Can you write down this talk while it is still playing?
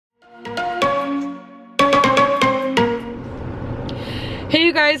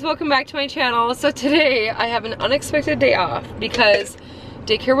you guys, welcome back to my channel. So today I have an unexpected day off because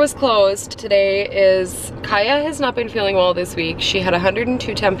daycare was closed. Today is, Kaya has not been feeling well this week. She had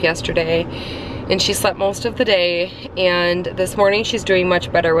 102 temp yesterday and she slept most of the day, and this morning she's doing much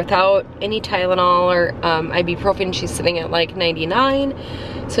better without any Tylenol or ibuprofen. She's sitting at like 99,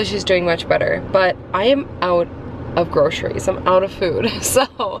 so she's doing much better. But I am out of groceries, I'm out of food.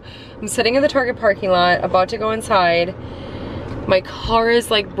 So I'm sitting in the Target parking lot about to go inside. My car is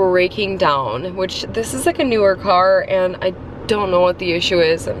like breaking down, which this is like a newer car and I don't know what the issue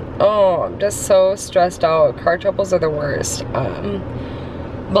is, and oh, I'm just so stressed out. Car troubles are the worst. So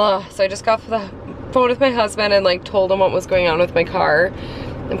I just got off the phone with my husband and like told him what was going on with my car.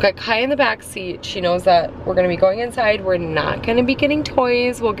 I've got Kaya in the back seat. She knows that we're gonna be going inside. We're not gonna be getting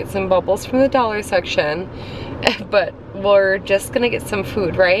toys. We'll get some bubbles from the dollar section, but we're just gonna get some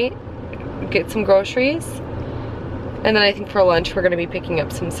food, right? Get some groceries. And then I think for lunch, we're gonna be picking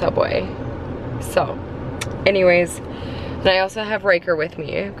up some Subway. So, anyways, and I also have Ryker with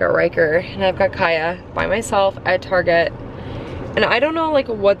me. I've got Ryker and I've got Kaya by myself at Target. And I don't know like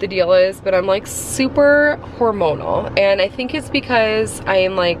what the deal is, but I'm like super hormonal. And I think it's because I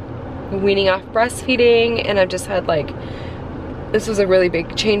am like weaning off breastfeeding, and I've just had like, this was a really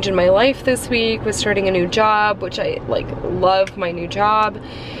big change in my life this week with starting a new job, which I like love my new job.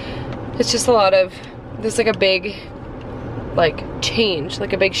 It's just a lot of, there's like a big like change,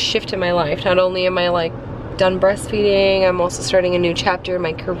 like a big shift in my life. Not only am I like done breastfeeding, I'm also starting a new chapter in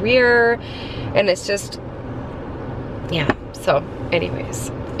my career, and it's just, yeah. So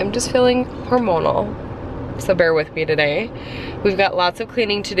anyways, I'm just feeling hormonal, so bear with me today. We've got lots of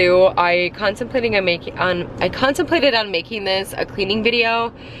cleaning to do. I contemplated on making this a cleaning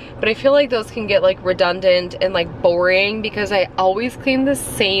video, but I feel like those can get like redundant and like boring because I always clean the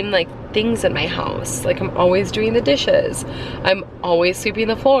same like things in my house. Like I'm always doing the dishes, I'm always sweeping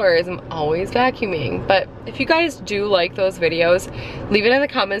the floors, I'm always vacuuming. But if you guys do like those videos, leave it in the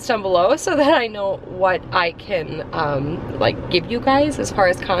comments down below so that I know what I can like give you guys as far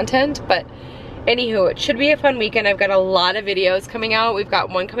as content. But anywho, it should be a fun weekend. I've got a lot of videos coming out. We've got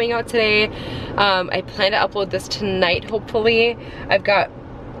one coming out today. I plan to upload this tonight, hopefully. I've got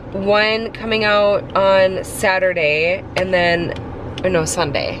one coming out on Saturday, and then, or no,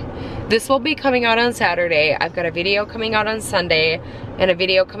 Sunday. This will be coming out on Saturday. I've got a video coming out on Sunday and a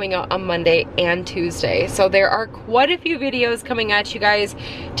video coming out on Monday and Tuesday. So there are quite a few videos coming at you guys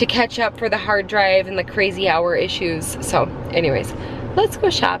to catch up for the hard drive and the crazy hour issues. So anyways, let's go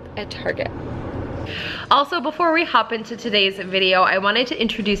shop at Target. Also, before we hop into today's video, I wanted to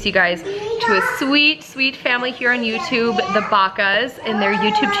introduce you guys to a sweet, sweet family here on YouTube, the Bacas, and their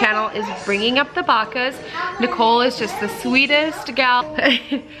YouTube channel is BringingUpTheBacas. Nicole is just the sweetest gal.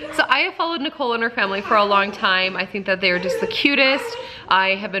 So I have followed Nicole and her family for a long time. I think that they're just the cutest.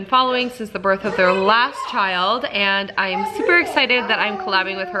 I have been following since the birth of their last child, and I am super excited that I'm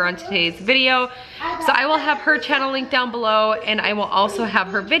collabing with her on today's video. So I will have her channel linked down below, and I will also have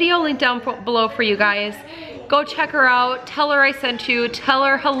her video linked down below for you guys. Go check her out, tell her I sent you, tell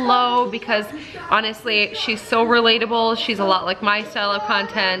her hello, because honestly, she's so relatable. She's a lot like my style of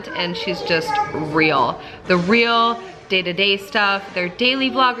content, and she's just real. The real day-to-day stuff. They're daily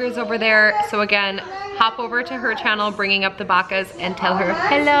vloggers over there. So again, hop over to her channel, BringingUpTheBacas, and tell her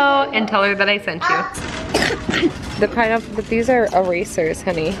hello, and tell her that I sent you. The pineapple, but these are erasers,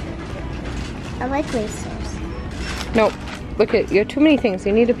 honey. I like erasers. Nope. Look at, you have too many things.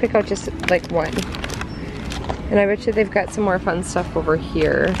 You need to pick out just like one. And I bet you they've got some more fun stuff over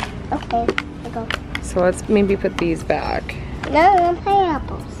here. Okay, I go. So let's maybe put these back. No, I want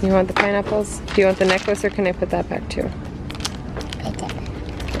pineapples. You want the pineapples? Do you want the necklace, or can I put that back too? Pick it.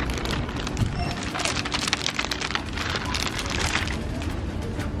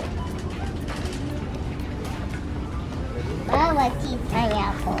 I like these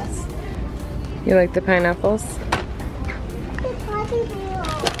pineapples. You like the pineapples?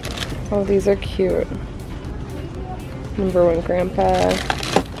 Oh, these are cute. Number one grandpa.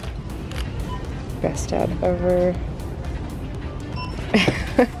 Best dad ever.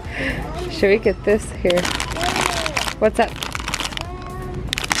 Should we get this here? What's up?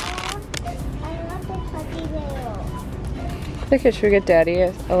 Okay, should we get Daddy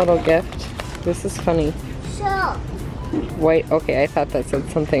a little gift? This is funny. Sure. White, okay, I thought that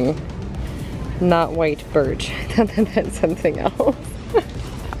said something, not white birch. I thought that meant something else.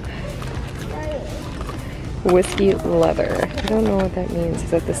 Whiskey leather. I don't know what that means. Is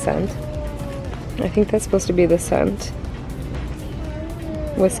that the scent? I think that's supposed to be the scent.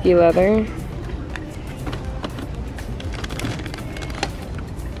 Whiskey leather.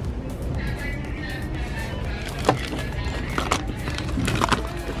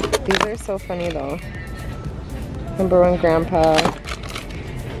 are so funny though. Number one grandpa.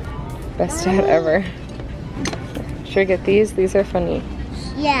 Best dad ever. Should I get these? These are funny.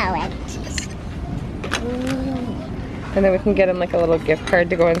 Yeah, like this. And then we can get him like a little gift card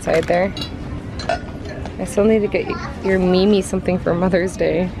to go inside there. I still need to get your Mimi something for Mother's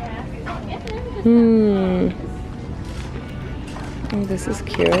Day. Oh, this is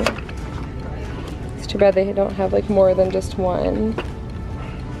cute. It's too bad they don't have like more than just one.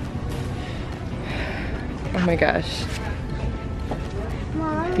 Oh my gosh.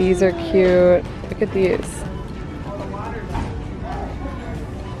 These are cute. Look at these.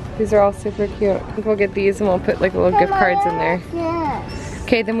 These are all super cute. I think we'll get these and we'll put like little gift cards in there. Yes.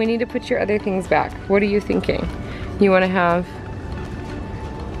 Okay, then we need to put your other things back. What are you thinking? You want to have...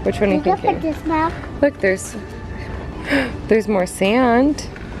 Which one are you thinking? Put this back. Look, there's more sand.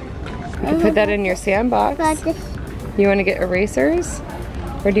 You can put that in your sandbox. You want to get erasers?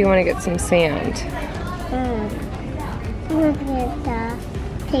 Or do you want to get some sand? I'm going to get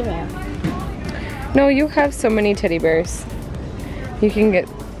teddy bear. No, you have so many teddy bears. You can get...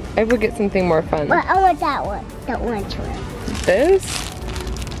 I would get something more fun. Well, I want that one. That orange one. This?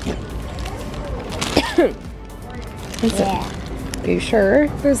 Yeah. Are you sure?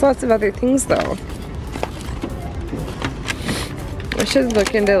 There's lots of other things though. I should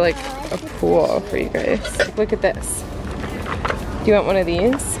look into like a pool for you guys. Look at this. Do you want one of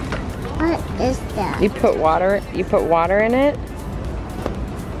these? What is that? You put water in it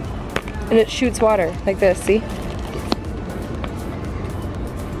and it shoots water like this, see?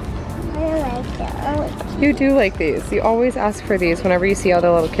 You do like these. You always ask for these whenever you see all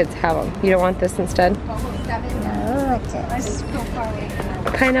the little kids have them. You don't want this instead? No, what's this?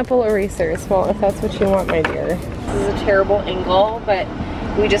 Pineapple erasers. Well, if that's what you want, my dear. This is a terrible angle, but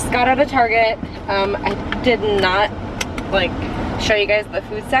we just got out of Target. I did not like show you guys the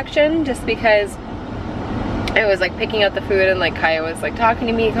food section just because I was like picking out the food and like Kaya was like talking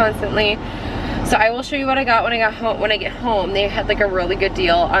to me constantly. So I will show you what I got when I get home. They had like a really good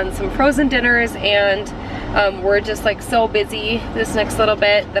deal on some frozen dinners, and we're just like so busy this next little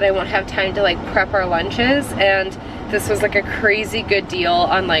bit that I won't have time to like prep our lunches, and this was like a crazy good deal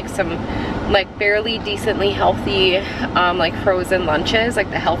on like some like fairly decently healthy like frozen lunches, like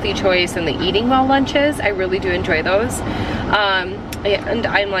the Healthy Choice and the Eating Well lunches. I really do enjoy those. And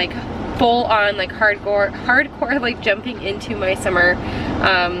I'm like full on like hardcore like jumping into my summer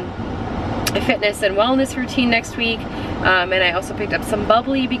fitness and wellness routine next week. And I also picked up some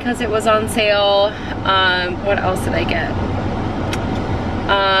bubbly because it was on sale. What else did I get?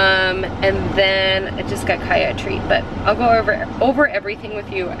 And then I just got Kaya a treat, but I'll go over everything with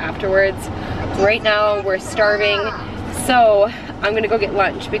you afterwards. Right now we're starving, so I'm gonna go get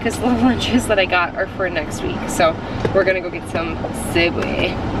lunch because the lunches that I got are for next week. So we're gonna go get some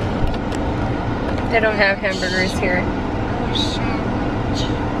Subway. They don't have hamburgers here.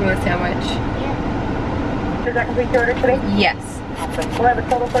 You want a sandwich? Yeah. Does that complete your order today? Yes. Awesome. We'll have a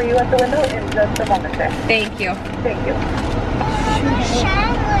total for you at the window in just a moment there. Thank you. Thank you.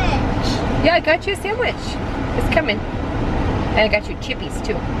 Sandwich. Yeah, I got you a sandwich. It's coming. And I got you chippies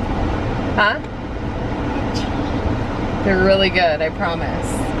too. Huh? They're really good, I promise.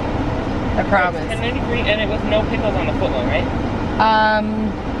 I promise. $10.93 and it was no pickles on the footlong, right?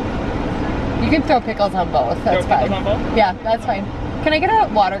 You can throw pickles on both. That's Throw fine. pickles on both? Yeah, that's fine. Can I get a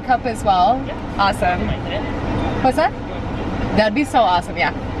water cup as well? Yeah. Awesome. What's that? That'd be so awesome,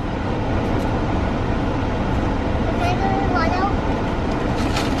 yeah.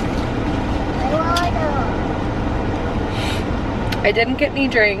 I didn't get any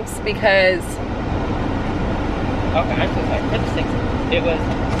drinks because... Okay, I'm so sorry. For the 6, it was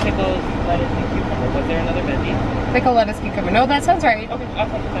pickles, lettuce, and cucumber. Was there another veggie? Pickle, lettuce, cucumber. No, that sounds right. Okay,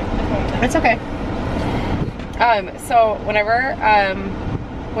 awesome. Just It's okay. So whenever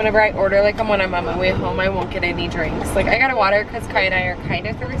I order, like when I'm on my way home, I won't get any drinks. Like I got a water because Kai and I are kind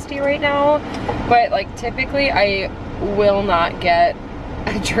of thirsty right now, but like typically I will not get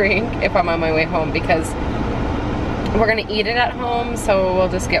a drink if I'm on my way home because we're gonna eat it at home, so we'll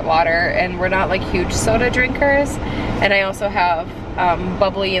just get water, and we're not like huge soda drinkers. And I also have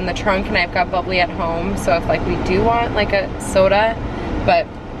bubbly in the trunk, and I've got bubbly at home, so if like we do want like a soda, but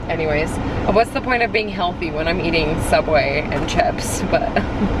anyways, what's the point of being healthy when I'm eating Subway and chips? But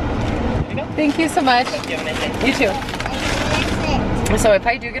thank you so much. you have a nice day. You too. So if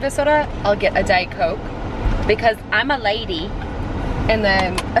I do get a soda, I'll get a Diet Coke because I'm a lady. And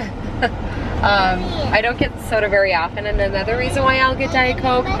then I don't get soda very often, and another reason why I'll get Diet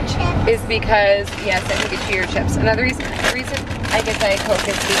Coke is because, yes, I can get you your chips. Another reason, the reason I get Diet Coke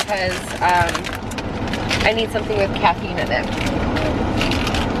is because I need something with caffeine in it.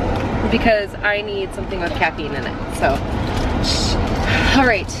 because I need something with caffeine in it. So, all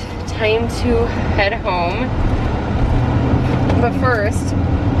right, time to head home. But first,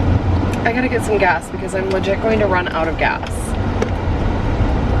 I gotta get some gas because I'm legit going to run out of gas.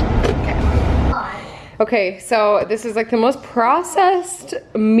 Okay, so this is like the most processed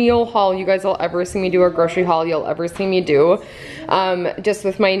meal haul you guys will ever see me do, or grocery haul you'll ever see me do. Just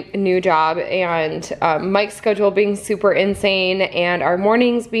with my new job and Mike's schedule being super insane and our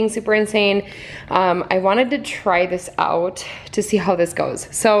mornings being super insane. I wanted to try this out to see how this goes.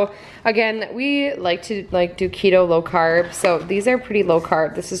 So again, we like to do keto, low carb. So these are pretty low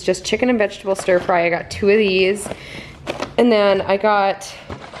carb. This is just chicken and vegetable stir fry. I got 2 of these. And then I got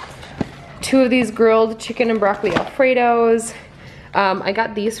 2 of these grilled chicken and broccoli Alfredos. I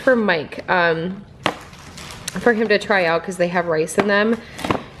got these for Mike, for him to try out because they have rice in them.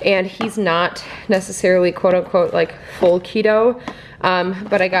 And he's not necessarily quote unquote like full keto.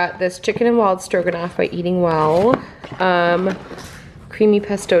 But I got this chicken and wild stroganoff by Eating Well. Creamy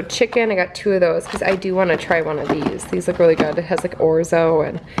pesto chicken. I got 2 of those because I do want to try one of these. These look really good. It has like orzo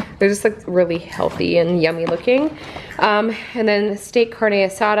and they're just like really healthy and yummy looking. And then steak carne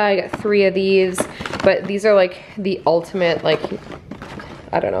asada. I got 3 of these, but these are like the ultimate, like,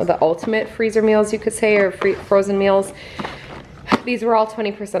 I don't know, the ultimate freezer meals you could say, or frozen meals. These were all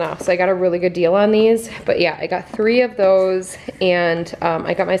 20% off, so I got a really good deal on these. But yeah, I got 3 of those, and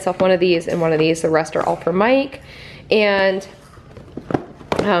I got myself one of these and one of these. The rest are all for Mike. And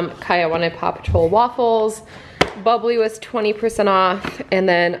Kaya wanted Paw Patrol waffles. Bubbly was 20% off. And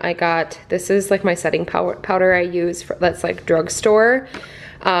then I got, this is like my setting powder I use for, that's like drugstore.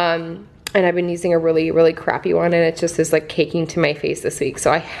 And I've been using a really, really crappy one, and it just is like caking to my face this week.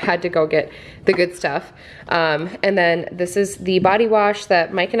 So I had to go get the good stuff. And then this is the body wash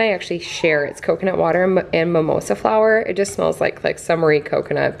that Mike and I actually share. It's coconut water and mimosa flower. It just smells like summery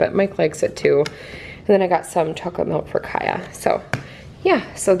coconut, but Mike likes it too. And then I got some chocolate milk for Kaya. So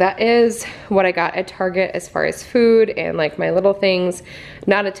yeah, so that is what I got at Target as far as food and like my little things.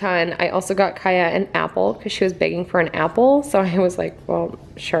 Not a ton. I also got Kaya an apple because she was begging for an apple. So I was like, well,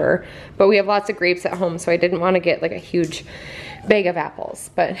 sure. But we have lots of grapes at home, so I didn't want to get like a huge bag of apples.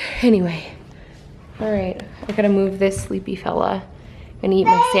 But anyway, all right, I gotta move this sleepy fella and eat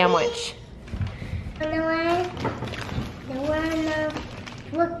my sandwich.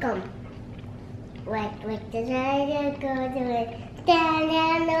 Welcome. Like the I go to it.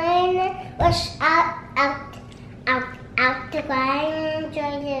 Wash out the fire and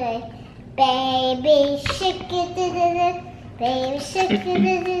enjoy the baby shake it, baby shake it,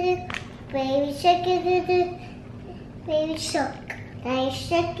 baby shake it, baby shock, they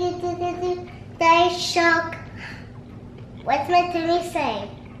shake it, they shock. What's my tummy say?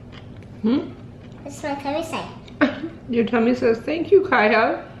 What's my tummy say? Your tummy says thank you,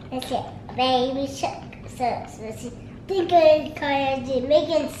 Kaya. That's it, baby shock. So think Kaya did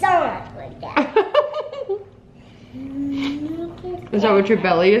making songs like that. Is that what your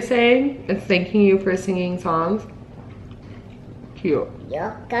belly is saying? It's thanking you for singing songs? Cute. So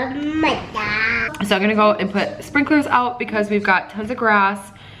I'm gonna go and put sprinklers out because we've got tons of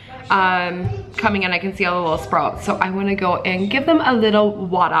grass coming in. I can see all the little sprouts. So I wanna go and give them a little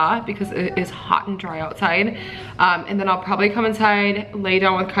water because it is hot and dry outside. And then I'll probably come inside, lay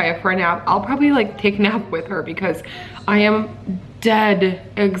down with Kaya for a nap. I'll probably like take a nap with her because I am dead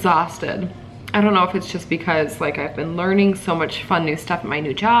exhausted. I don't know if it's just because like I've been learning so much fun new stuff at my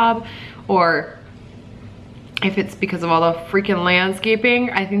new job, or if it's because of all the freaking landscaping.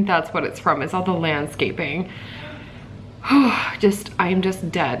 I think that's what it's from, is all the landscaping. I'm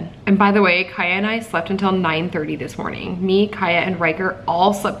just dead. And by the way, Kaya and I slept until 9:30 this morning. Me, Kaya, and Ryker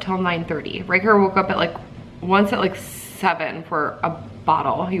all slept till 9:30. Ryker woke up at once at 7 for a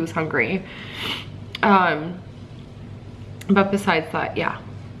bottle. He was hungry. But besides that, yeah,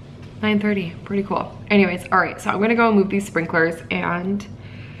 9:30, pretty cool. Anyways, all right, so I'm gonna go move these sprinklers and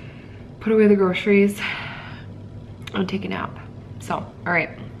put away the groceries and take a nap. So, all right,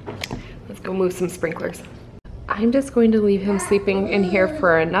 let's go move some sprinklers. I'm just going to leave him sleeping in here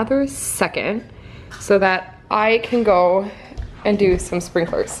for another second so that I can go and do some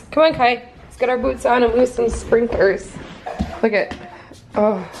sprinklers. Come on, Kai, let's get our boots on and move some sprinklers. Look at,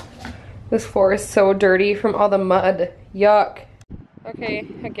 oh, this floor is so dirty from all the mud. Yuck. Okay,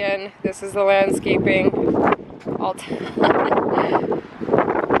 again, this is the landscaping. All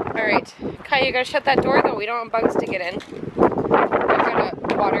right, Kai, you gotta shut that door though. We don't want bugs to get in. I'm gonna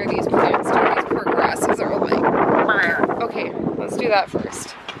water these plants too. These poor grasses are like, okay, let's do that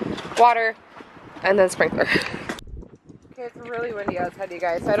first. Water, and then sprinkler. Okay, it's really windy outside, you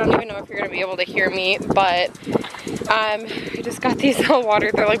guys, so I don't even know if you're gonna be able to hear me, but I just got these all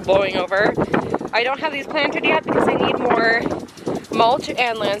watered. They're like blowing over. I don't have these planted yet because I need more mulch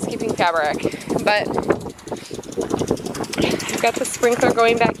and landscaping fabric. But I've got the sprinkler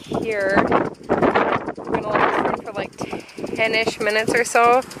going back here. I'm gonna let it run for like 10-ish minutes or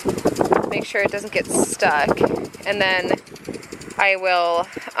so. Make sure it doesn't get stuck. And then I will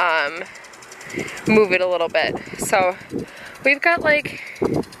move it a little bit. So we've got like,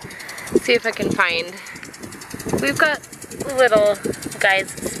 let's see if I can find, we've got little guys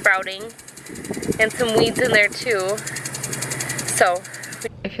sprouting and some weeds in there too. So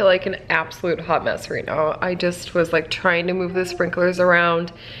I feel like an absolute hot mess right now. I just was like trying to move the sprinklers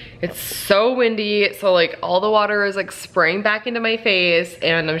around. It's so windy, so like all the water is like spraying back into my face,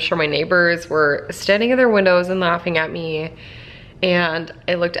 and I'm sure my neighbors were standing in their windows and laughing at me, and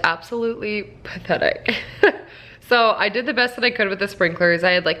I looked absolutely pathetic. So I did the best that I could with the sprinklers.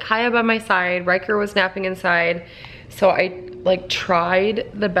 I had like Kaya by my side, Ryker was napping inside, so I like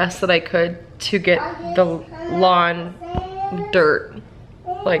tried the best that I could to get the lawn dirt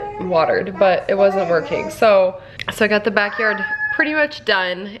like watered, but it wasn't working. So I got the backyard pretty much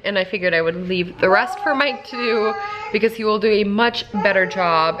done, and I figured I would leave the rest for Mike to do because he will do a much better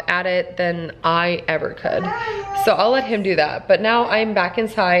job at it than I ever could. So I'll let him do that. But now I'm back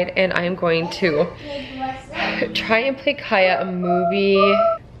inside and I'm going to try and play Kaya a movie.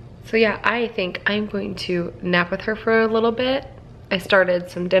 So yeah, I think I'm going to nap with her for a little bit. I started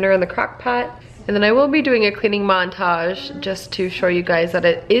some dinner in the crock pot, and then I will be doing a cleaning montage just to show you guys that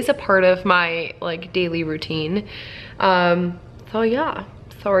it is a part of my like daily routine. So yeah,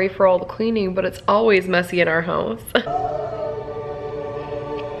 sorry for all the cleaning, but it's always messy in our house. I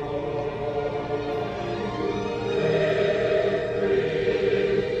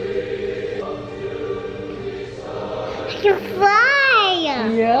can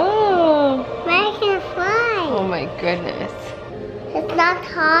fly! Yeah. I can fly! Oh my goodness. It's not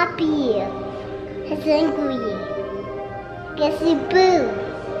happy. It's angry. Guess you boo.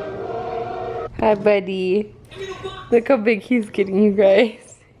 Hi, buddy. Look how big he's getting, you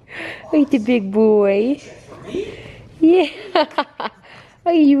guys. Ain't the big boy? Yeah.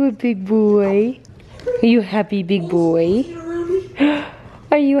 Are you a big boy? Are you happy, big boy?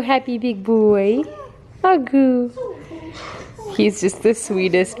 Are you happy, big boy? Agoo. He's just the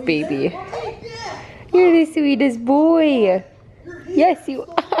sweetest baby. You're the sweetest boy. Yes, you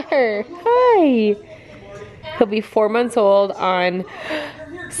are. Hi. He'll be 4 months old on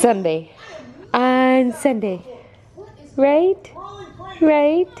Sunday. On Sunday. Right?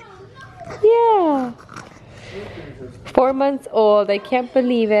 Right? Yeah. 4 months old. I can't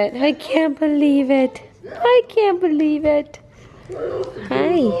believe it. I can't believe it. I can't believe it.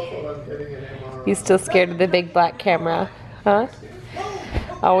 Hi. You still scared of the big black camera, huh?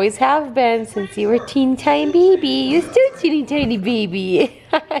 Always have been since you were a teeny tiny baby. You're still a teeny tiny baby.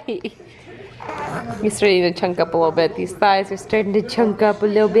 Hi. You're starting to chunk up a little bit. These thighs are starting to chunk up a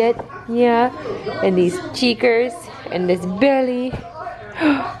little bit. Yeah. And these cheekers and this belly.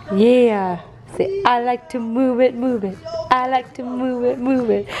 Yeah. Say, I like to move it, move it. I like to move it,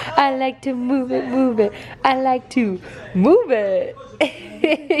 move it. I like to move it, move it. I like to move it.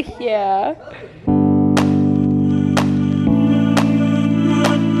 Yeah.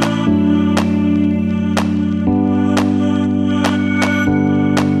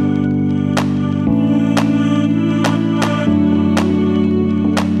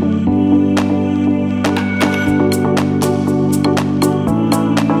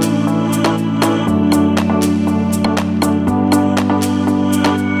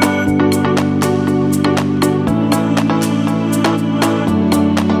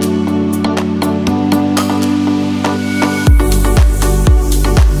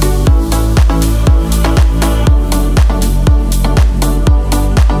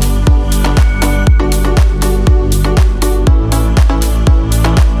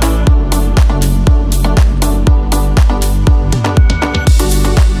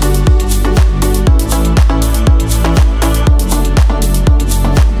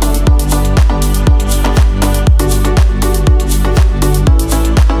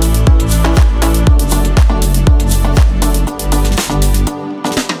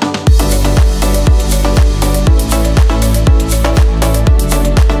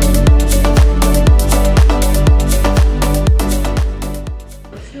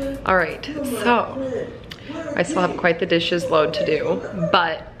 Alright, so I still have quite the dishes load to do,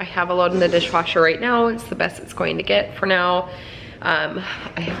 but I have a load in the dishwasher right now. It's the best it's going to get for now. I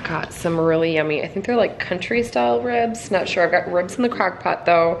have got some really yummy, I think they're like country style ribs, not sure. I've got ribs in the crock pot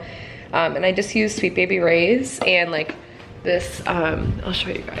though, and I just used Sweet Baby Ray's and like this, I'll show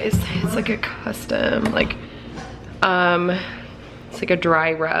you guys. It's like a custom like it's like a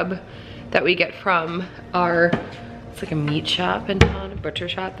dry rub that we get from our, it's like a meat shop in town, a butcher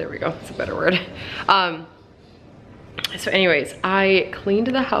shop. There we go, it's a better word. So anyways, I cleaned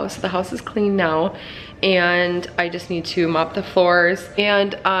the house. The house is clean now, and I just need to mop the floors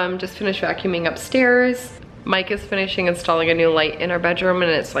and just finish vacuuming upstairs. Mike is finishing installing a new light in our bedroom,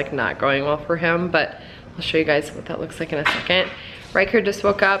 and it's like not going well for him, but I'll show you guys what that looks like in a second. Ryker just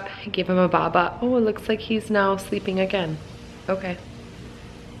woke up, gave him a baba. Oh, it looks like he's now sleeping again. Okay,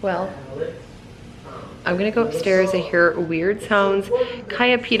 well, I'm gonna go upstairs. I hear weird sounds.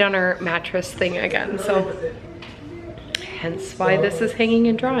 Kaya peed on her mattress thing again, so hence why this is hanging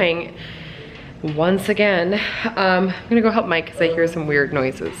and drying once again. I'm gonna go help Mike because I hear some weird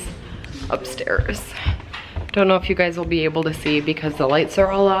noises upstairs. Don't know if you guys will be able to see because the lights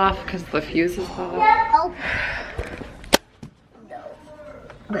are all off because the fuse is off.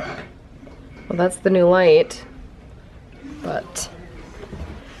 Well, that's the new light, but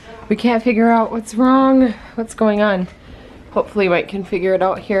we can't figure out what's wrong, what's going on. Hopefully Mike can figure it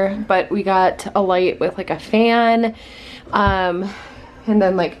out here, but we got a light with like a fan, and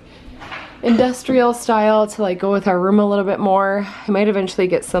then like industrial style to like go with our room a little bit more. I might eventually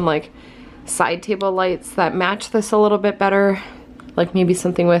get some like side table lights that match this a little bit better, like maybe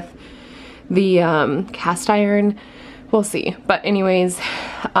something with the cast iron. We'll see. But anyways,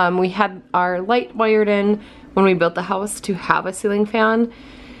 we had our light wired in when we built the house to have a ceiling fan,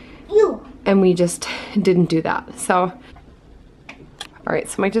 and we just didn't do that. So alright,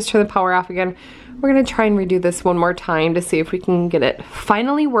 so I might just turn the power off again. We're gonna try and redo this one more time to see if we can get it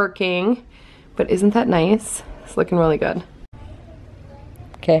finally working. But isn't that nice? It's looking really good.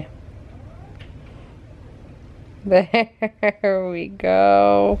 Okay. There we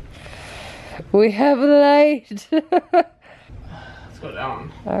go. We have light. Let's go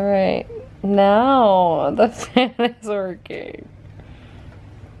down. Alright. Now the fan is working.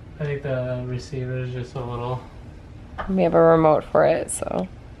 I think the receiver is just a little... We have a remote for it, so.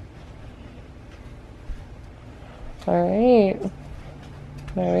 Alright.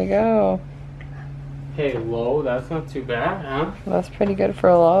 There we go. Hey, low, that's not too bad, huh? That's pretty good for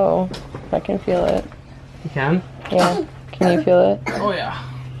a low. I can feel it. You can? Yeah. Can you feel it? Oh yeah.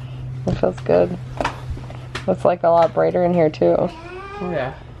 It feels good. It's like a lot brighter in here too. Oh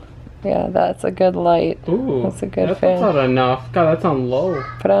yeah. Yeah, that's a good light. Ooh. That's a good That's fan. not enough. God, that's on low.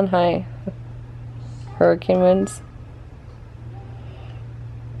 Put on high. Hurricane winds.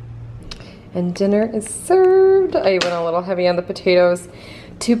 And dinner is served. I went a little heavy on the potatoes.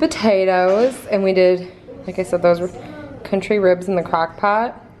 2 potatoes, and we did, like I said, those were country ribs in the crock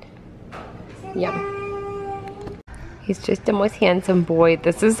pot. Yum. He's just the most handsome boy.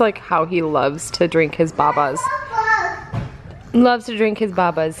 This is like how he loves to drink his babas. Loves to drink his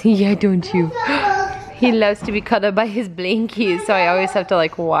babas. Yeah, don't you? He loves to be cuddled by his blankies, so I always have to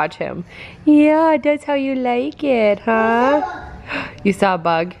like watch him. Yeah, that's how you like it, huh? You saw a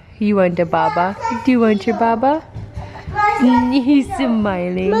bug. You want a baba? Do you want your baba? He's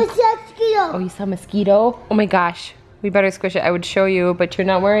smiling. Oh, you saw a mosquito? Oh my gosh. We better squish it. I would show you, but you're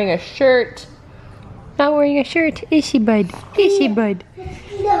not wearing a shirt. Not wearing a shirt, is she, bud? Is she, bud?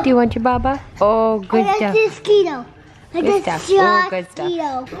 Do you want your baba? Oh, good stuff. Good stuff. Oh, good stuff.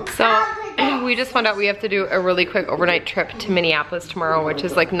 So, we just found out we have to do a really quick overnight trip to Minneapolis tomorrow, which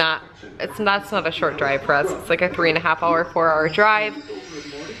is like not a short drive for us. It's like a 3.5 hour, 4 hour drive.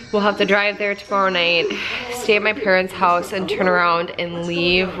 We'll have to drive there tomorrow night, stay at my parents' house, and turn around and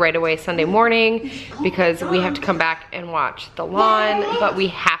leave right away Sunday morning because we have to come back and watch the lawn, but we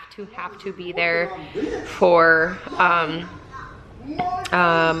have to be there for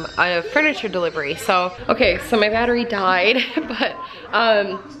a furniture delivery. So, okay, so my battery died, but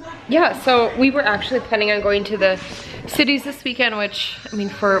yeah, so we were actually planning on going to the cities this weekend, which, I mean,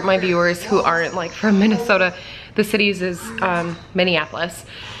 for my viewers who aren't like from Minnesota, the cities is Minneapolis,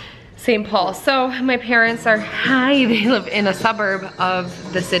 St. Paul. So my parents are, they live in a suburb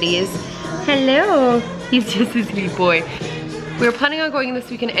of the cities. Hello, he's just a sweet boy. We were planning on going this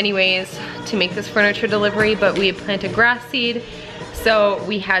weekend anyways to make this furniture delivery, but we had planted grass seed, so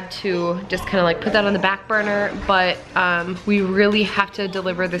we had to just kind of like put that on the back burner. But we really have to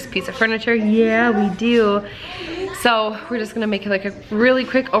deliver this piece of furniture. Yeah, we do. So we're just gonna make it like a really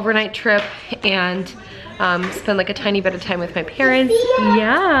quick overnight trip and spend like a tiny bit of time with my parents.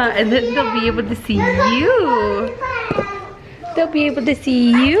 Yeah, and then they'll be able to see you. They'll be able to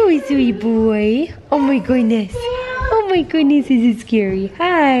see you, sweet boy. Oh my goodness. Oh my goodness, this is scary.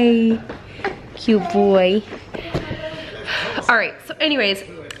 Hi. Cute boy. Alright, so anyways,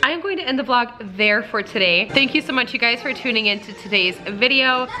 I'm going to end the vlog there for today. Thank you so much, you guys, for tuning in to today's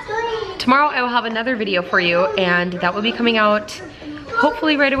video. Tomorrow I will have another video for you, and that will be coming out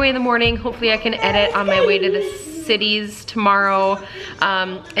hopefully right away in the morning. Hopefully I can edit on my way to the cities tomorrow.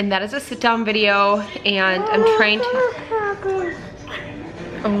 And that is a sit-down video, and I'm trying to...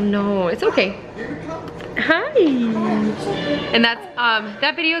 Oh no, it's okay. Hi. And that's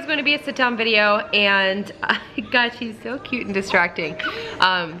that video is going to be a sit-down video, and God, she's so cute and distracting.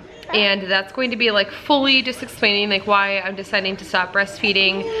 And that's going to be like fully just explaining like why I'm deciding to stop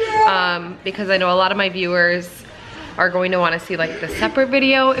breastfeeding, because I know a lot of my viewers are going to want to see like the separate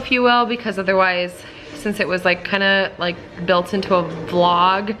video, if you will, because otherwise, since it was like kind of like built into a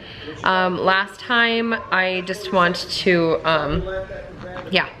vlog last time, I just want to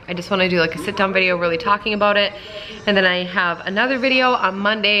yeah, I just want to do like a sit down video really talking about it. And then I have another video on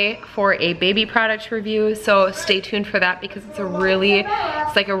Monday for a baby product review, so stay tuned for that, because it's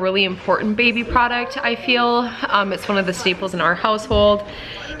like a really important baby product, I feel. It's one of the staples in our household,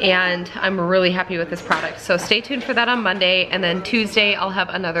 and I'm really happy with this product. So stay tuned for that on Monday, and then Tuesday I'll have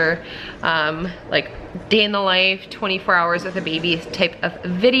another like day in the life, 24 hours with a baby type of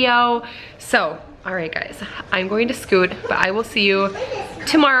video. So all right guys, I'm going to scoot, but I will see you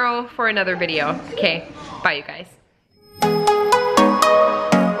tomorrow for another video. Okay, bye you guys.